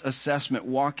honest assessment,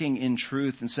 walking in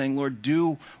truth and saying, Lord,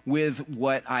 do with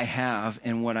what I have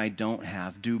and what I don't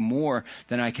have. Do more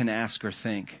than I can ask or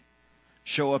think.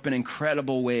 Show up in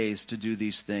incredible ways to do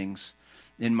these things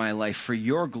in my life for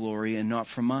your glory and not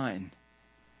for mine.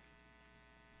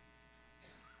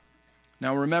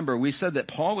 Now remember, we said that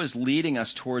Paul was leading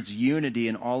us towards unity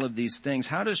in all of these things.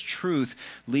 How does truth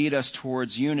lead us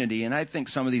towards unity? And I think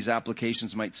some of these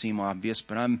applications might seem obvious,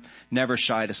 but I'm never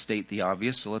shy to state the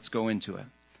obvious, so let's go into it.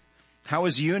 How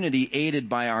is unity aided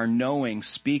by our knowing,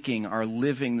 speaking, our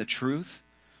living the truth?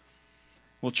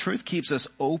 Well, truth keeps us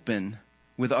open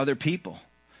with other people.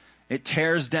 It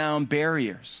tears down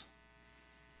barriers.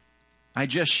 I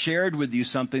just shared with you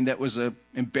something that was an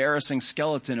embarrassing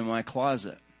skeleton in my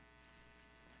closet.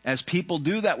 As people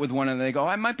do that with one another, they go,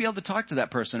 I might be able to talk to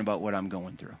that person about what I'm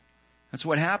going through. That's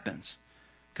what happens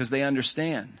because they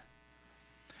understand.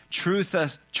 Truth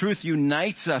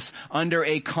unites us under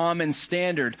a common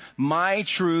standard. My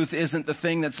truth isn't the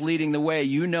thing that's leading the way.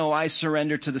 You know I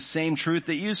surrender to the same truth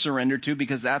that you surrender to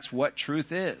because that's what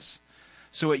truth is.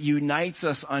 So it unites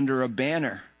us under a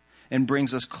banner and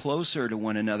brings us closer to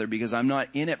one another because I'm not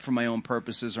in it for my own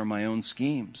purposes or my own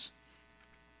schemes.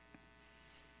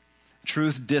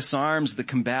 Truth disarms the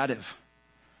combative.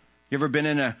 You ever been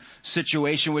in a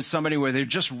situation with somebody where they're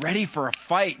just ready for a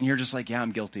fight and you're just like, yeah,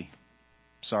 I'm guilty.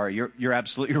 Sorry, you're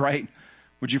absolutely right.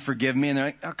 Would you forgive me? And they're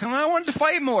like, oh, come on, I wanted to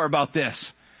fight more about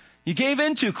this. You gave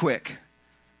in too quick.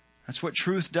 That's what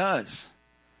truth does.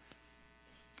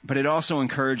 But it also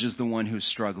encourages the one who's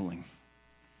struggling.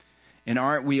 And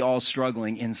aren't we all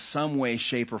struggling in some way,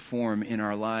 shape, or form in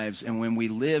our lives? And when we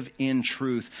live in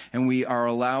truth and we are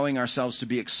allowing ourselves to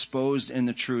be exposed in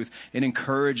the truth, it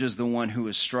encourages the one who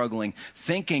is struggling,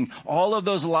 thinking all of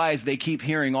those lies they keep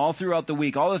hearing all throughout the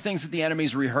week, all the things that the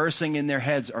enemy's rehearsing in their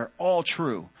heads are all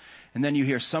true. And then you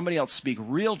hear somebody else speak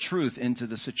real truth into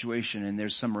the situation, and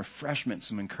there's some refreshment,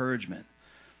 some encouragement,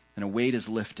 and a weight is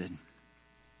lifted.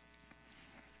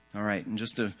 All right, in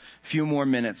just a few more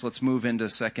minutes, let's move into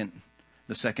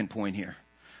the second point here.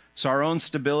 So our own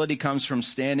stability comes from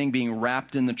standing, being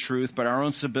wrapped in the truth, but our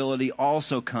own stability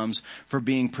also comes for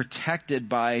being protected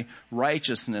by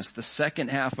righteousness. The second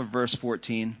half of verse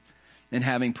 14, and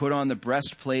having put on the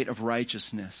breastplate of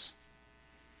righteousness.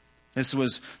 This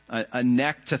was a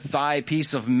neck to thigh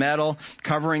piece of metal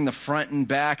covering the front and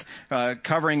back,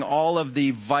 covering all of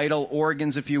the vital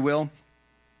organs, if you will.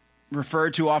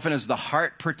 Referred to often as the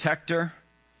heart protector.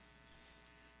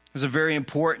 It's a very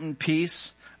important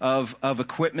piece of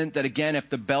equipment that, again, if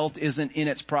the belt isn't in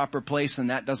its proper place, then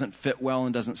that doesn't fit well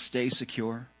and doesn't stay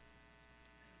secure.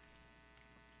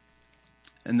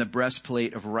 And the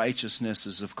breastplate of righteousness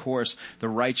is, of course, the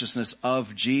righteousness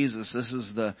of Jesus. This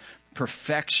is the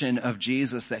perfection of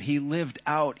Jesus that he lived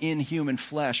out in human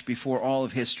flesh before all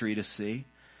of history to see.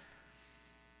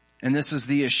 And this is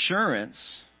the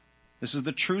assurance, this is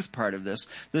the truth part of this.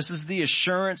 This is the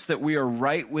assurance that we are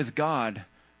right with God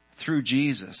through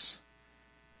Jesus,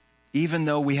 even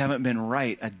though we haven't been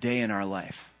right a day in our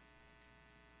life.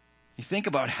 You think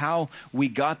about how we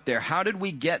got there. How did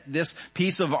we get this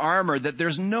piece of armor that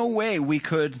there's no way we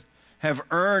could have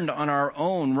earned on our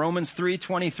own? Romans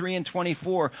 3:23 and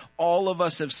 24. All of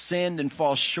us have sinned and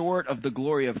fall short of the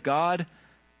glory of God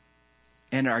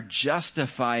and are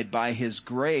justified by his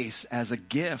grace as a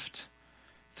gift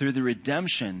through the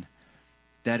redemption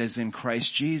that is in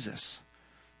Christ Jesus.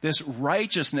 This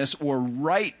righteousness or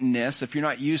rightness, if you're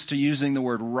not used to using the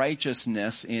word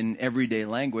righteousness in everyday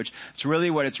language, it's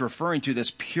really what it's referring to,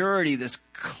 this purity, this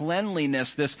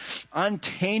cleanliness, this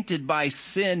untainted by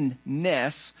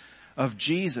sinness of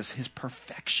Jesus, his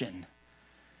perfection.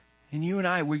 And you and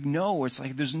I, we know it's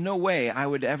like there's no way I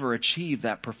would ever achieve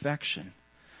that perfection.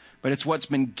 But it's what's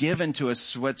been given to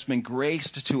us, what's been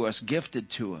graced to us, gifted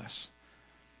to us.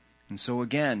 And so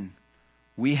again,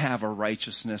 we have a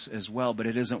righteousness as well, but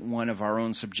it isn't one of our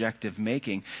own subjective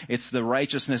making. It's the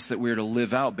righteousness that we're to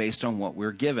live out based on what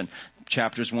we're given.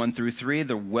 Chapters 1 through 3,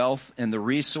 the wealth and the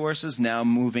resources, now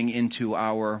moving into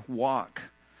our walk.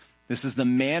 This is the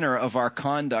manner of our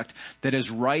conduct that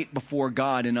is right before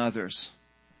God and others.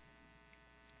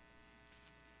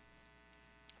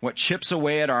 What chips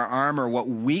away at our armor, what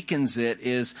weakens it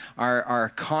is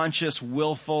our conscious,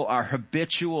 willful, our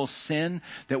habitual sin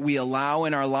that we allow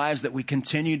in our lives, that we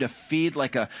continue to feed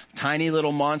like a tiny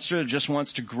little monster that just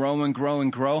wants to grow and grow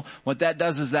and grow. What that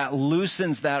does is that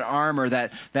loosens that armor,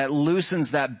 that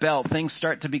loosens that belt. Things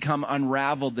start to become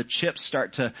unraveled. The chips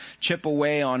start to chip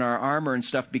away on our armor and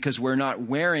stuff because we're not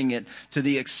wearing it to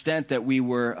the extent that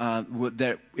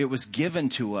that it was given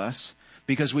to us,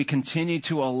 because we continue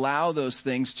to allow those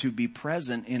things to be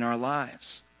present in our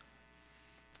lives.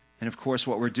 And of course,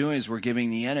 what we're doing is we're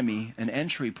giving the enemy an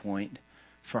entry point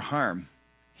for harm.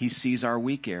 He sees our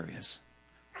weak areas.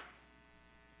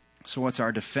 So what's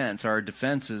our defense? Our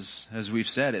defense is, as we've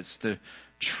said, it's the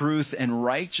truth and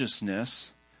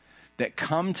righteousness that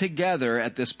come together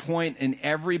at this point in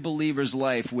every believer's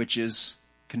life, which is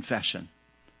confession.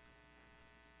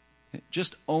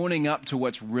 Just owning up to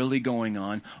what's really going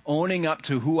on, owning up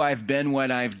to who I've been,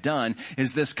 what I've done,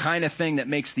 is this kind of thing that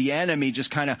makes the enemy just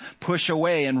kind of push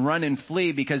away and run and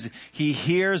flee, because he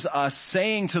hears us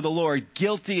saying to the Lord,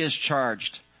 guilty as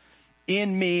charged.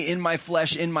 In me, in my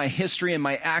flesh, in my history, in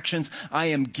my actions, I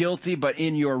am guilty, but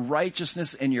in your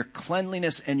righteousness and your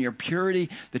cleanliness and your purity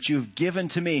that you've given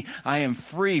to me, I am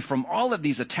free from all of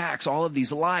these attacks, all of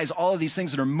these lies, all of these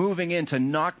things that are moving in to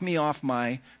knock me off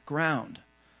my ground.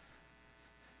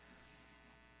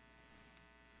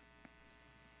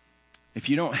 If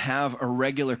you don't have a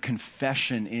regular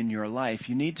confession in your life,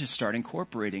 you need to start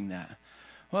incorporating that.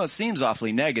 Well, it seems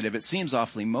awfully negative. It seems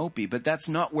awfully mopey, but that's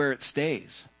not where it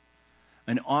stays.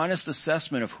 An honest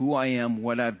assessment of who I am,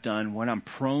 what I've done, what I'm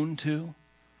prone to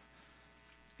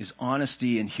is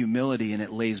honesty and humility, and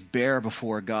it lays bare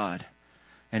before God.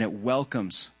 And it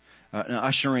welcomes, an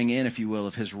ushering in, if you will,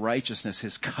 of his righteousness,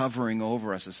 his covering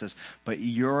over us. It says, but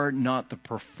you're not the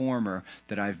performer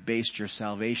that I've based your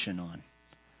salvation on.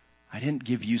 I didn't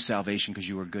give you salvation because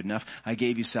you were good enough. I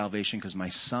gave you salvation because my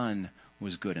son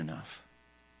was good enough.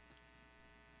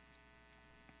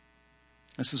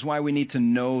 This is why we need to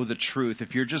know the truth.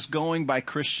 If you're just going by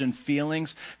Christian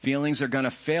feelings, feelings are going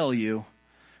to fail you,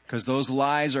 Because those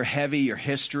lies are heavy, your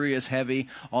history is heavy,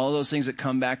 all those things that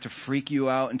come back to freak you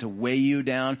out and to weigh you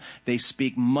down, they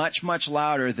speak much, much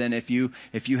louder than if you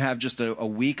have just a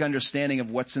weak understanding of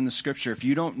what's in the scripture. If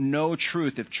you don't know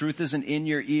truth, if truth isn't in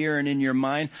your ear and in your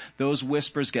mind, those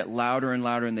whispers get louder and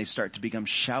louder and they start to become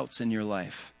shouts in your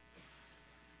life.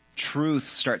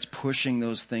 Truth starts pushing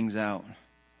those things out.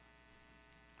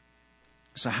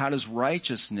 So how does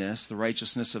righteousness, the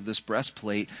righteousness of this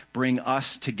breastplate, bring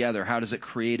us together? How does it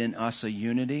create in us a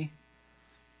unity?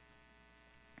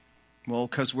 Well,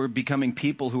 because we're becoming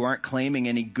people who aren't claiming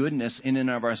any goodness in and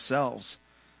of ourselves.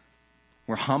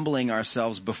 We're humbling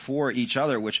ourselves before each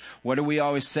other, which, what do we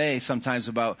always say sometimes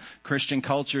about Christian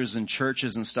cultures and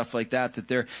churches and stuff like that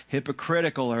they're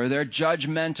hypocritical or they're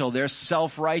judgmental, they're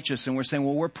self-righteous, and we're saying,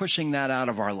 well, we're pushing that out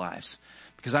of our lives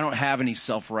because I don't have any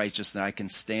self-righteous that I can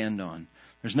stand on.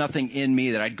 There's nothing in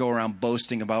me that I'd go around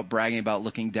boasting about, bragging about,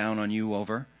 looking down on you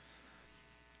over.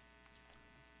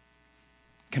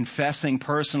 Confessing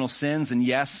personal sins, and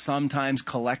yes, sometimes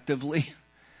collectively,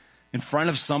 in front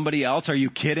of somebody else. Are you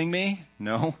kidding me?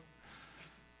 No.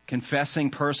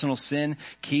 Confessing personal sin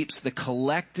keeps the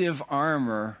collective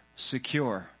armor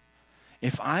secure.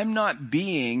 If I'm not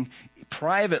being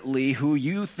privately who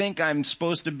you think I'm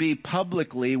supposed to be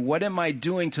publicly, what am I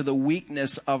doing to the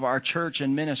weakness of our church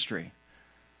and ministry?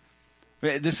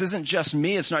 This isn't just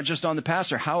me. It's not just on the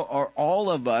pastor. How are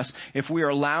all of us, if we are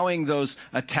allowing those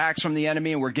attacks from the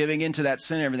enemy and we're giving into that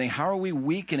sin and everything, how are we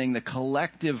weakening the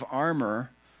collective armor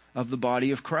of the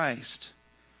body of Christ?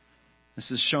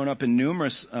 This is shown up in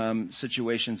numerous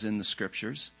situations in the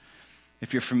scriptures.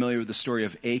 If you're familiar with the story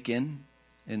of Achan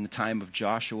in the time of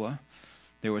Joshua,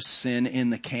 there was sin in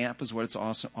the camp is what it's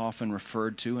also often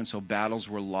referred to. And so battles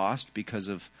were lost because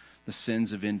of the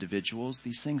sins of individuals.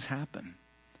 These things happen.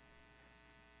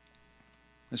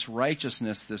 This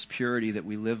righteousness, this purity that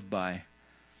we live by,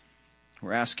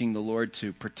 we're asking the Lord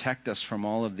to protect us from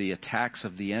all of the attacks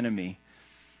of the enemy.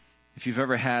 If you've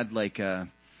ever had like a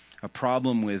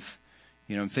problem with,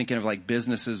 I'm thinking of like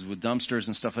businesses with dumpsters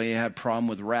and stuff like that, you had a problem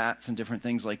with rats and different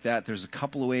things like that. There's a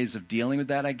couple of ways of dealing with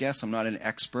that, I guess. I'm not an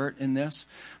expert in this,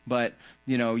 but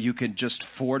you could just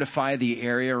fortify the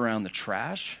area around the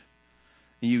trash.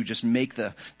 You just make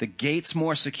the gates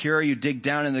more secure. You dig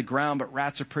down in the ground, but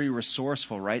rats are pretty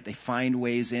resourceful, right? They find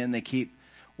ways in,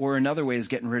 or another way is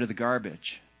getting rid of the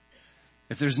garbage.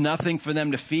 If there's nothing for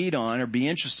them to feed on or be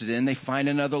interested in, they find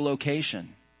another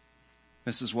location.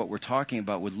 This is what we're talking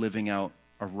about with living out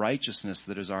a righteousness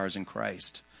that is ours in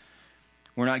Christ.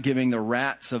 We're not giving the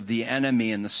rats of the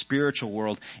enemy in the spiritual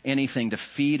world anything to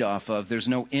feed off of. There's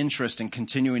no interest in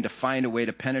continuing to find a way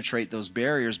to penetrate those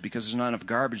barriers because there's not enough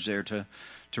garbage there to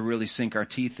really sink our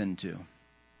teeth into.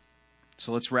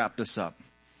 So let's wrap this up.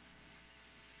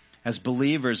 As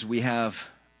believers, we have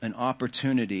an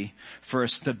opportunity for a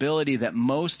stability that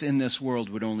most in this world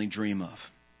would only dream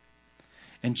of.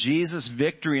 And Jesus'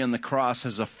 victory on the cross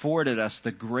has afforded us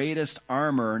the greatest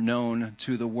armor known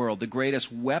to the world. The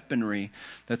greatest weaponry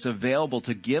that's available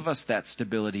to give us that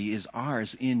stability is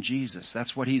ours in Jesus.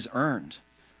 That's what he's earned.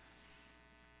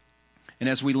 And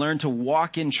as we learn to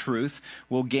walk in truth,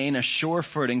 we'll gain a sure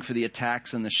footing for the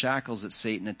attacks and the shackles that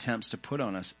Satan attempts to put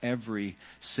on us every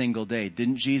single day.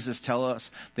 Didn't Jesus tell us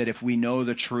that if we know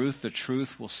the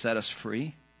truth will set us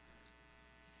free?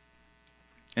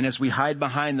 And as we hide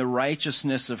behind the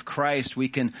righteousness of Christ, we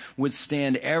can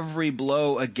withstand every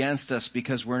blow against us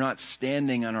because we're not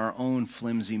standing on our own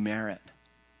flimsy merit.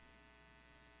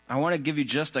 I want to give you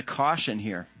just a caution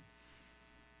here.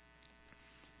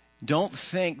 Don't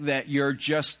think that you're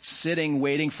just sitting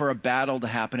waiting for a battle to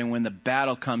happen, and when the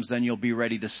battle comes, then you'll be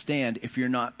ready to stand if you're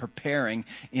not preparing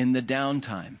in the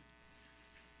downtime.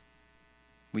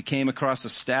 We came across a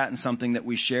stat, and something that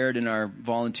we shared in our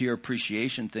volunteer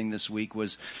appreciation thing this week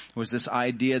was this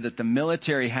idea that the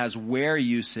military has wear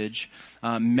usage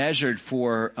measured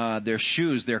for their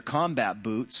shoes, their combat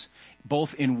boots,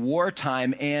 both in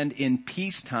wartime and in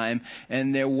peacetime,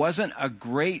 and there wasn't a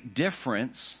great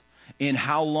difference in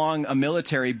how long a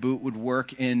military boot would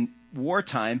work in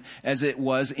wartime as it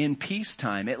was in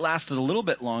peacetime. It lasted a little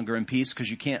bit longer in peace because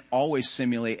you can't always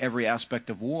simulate every aspect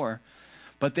of war.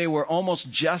 But they were almost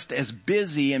just as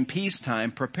busy in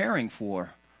peacetime preparing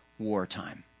for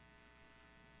wartime.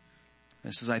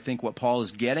 This is, I think, what Paul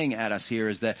is getting at us here,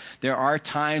 is that there are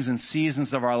times and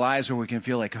seasons of our lives where we can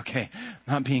feel like, okay,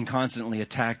 I'm not being constantly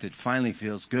attacked. It finally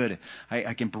feels good.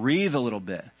 I can breathe a little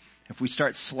bit. If we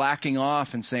start slacking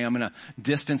off and say, I'm going to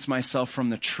distance myself from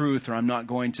the truth, or I'm not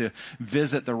going to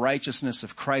visit the righteousness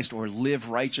of Christ or live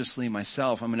righteously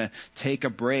myself, I'm going to take a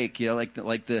break, like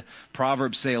the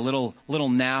Proverbs say, a little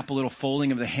nap, a little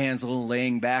folding of the hands, a little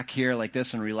laying back here like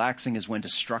this and relaxing is when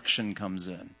destruction comes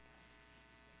in.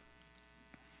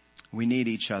 We need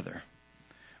each other.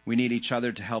 We need each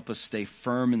other to help us stay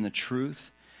firm in the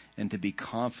truth and to be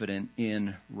confident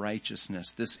in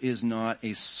righteousness. This is not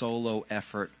a solo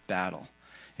effort battle.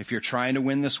 If you're trying to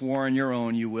win this war on your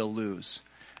own, you will lose.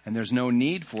 And there's no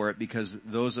need for it because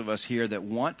those of us here that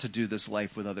want to do this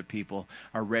life with other people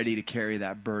are ready to carry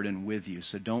that burden with you.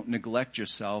 So don't neglect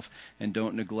yourself and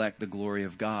don't neglect the glory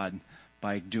of God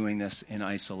by doing this in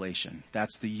isolation.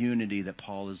 That's the unity that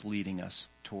Paul is leading us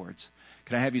towards.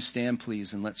 Could I have you stand,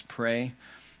 please, and let's pray,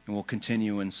 and we'll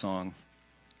continue in song.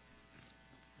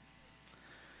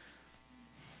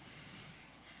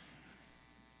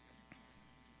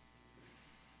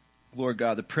 Lord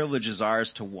God, the privilege is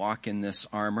ours to walk in this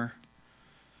armor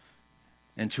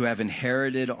and to have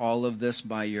inherited all of this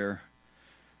by your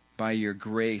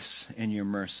grace and your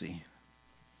mercy.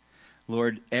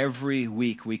 Lord, every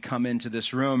week we come into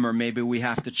this room, or maybe we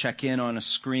have to check in on a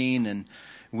screen, and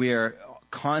we are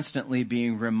constantly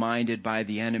being reminded by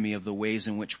the enemy of the ways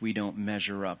in which we don't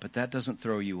measure up. But that doesn't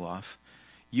throw you off.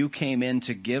 You came in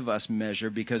to give us measure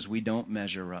because we don't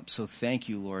measure up. So thank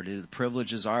you, Lord. The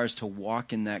privilege is ours to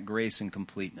walk in that grace and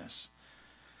completeness.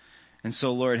 And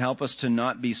so, Lord, help us to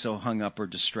not be so hung up or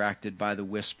distracted by the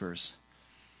whispers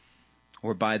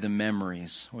or by the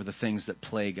memories or the things that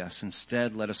plague us.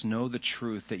 Instead, let us know the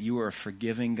truth that you are a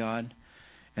forgiving God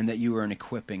and that you are an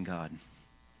equipping God.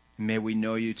 And may we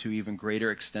know you to even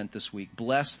greater extent this week.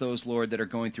 Bless those, Lord, that are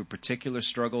going through particular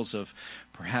struggles of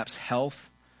perhaps health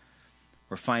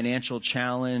or financial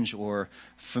challenge or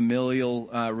familial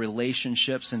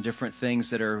relationships and different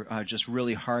things that are just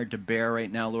really hard to bear right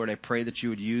now. Lord, I pray that you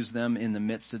would use them in the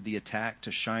midst of the attack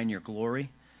to shine your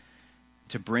glory,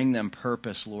 to bring them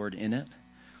purpose, Lord, in it.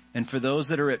 And for those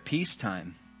that are at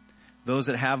peacetime, those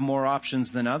that have more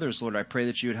options than others, Lord, I pray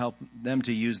that you would help them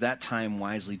to use that time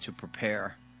wisely to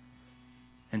prepare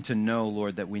and to know,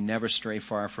 Lord, that we never stray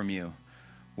far from you,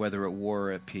 whether at war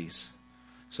or at peace.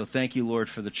 So thank you, Lord,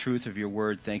 for the truth of your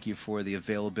word. Thank you for the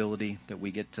availability that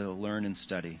we get to learn and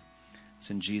study. It's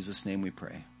in Jesus' name we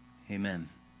pray. Amen.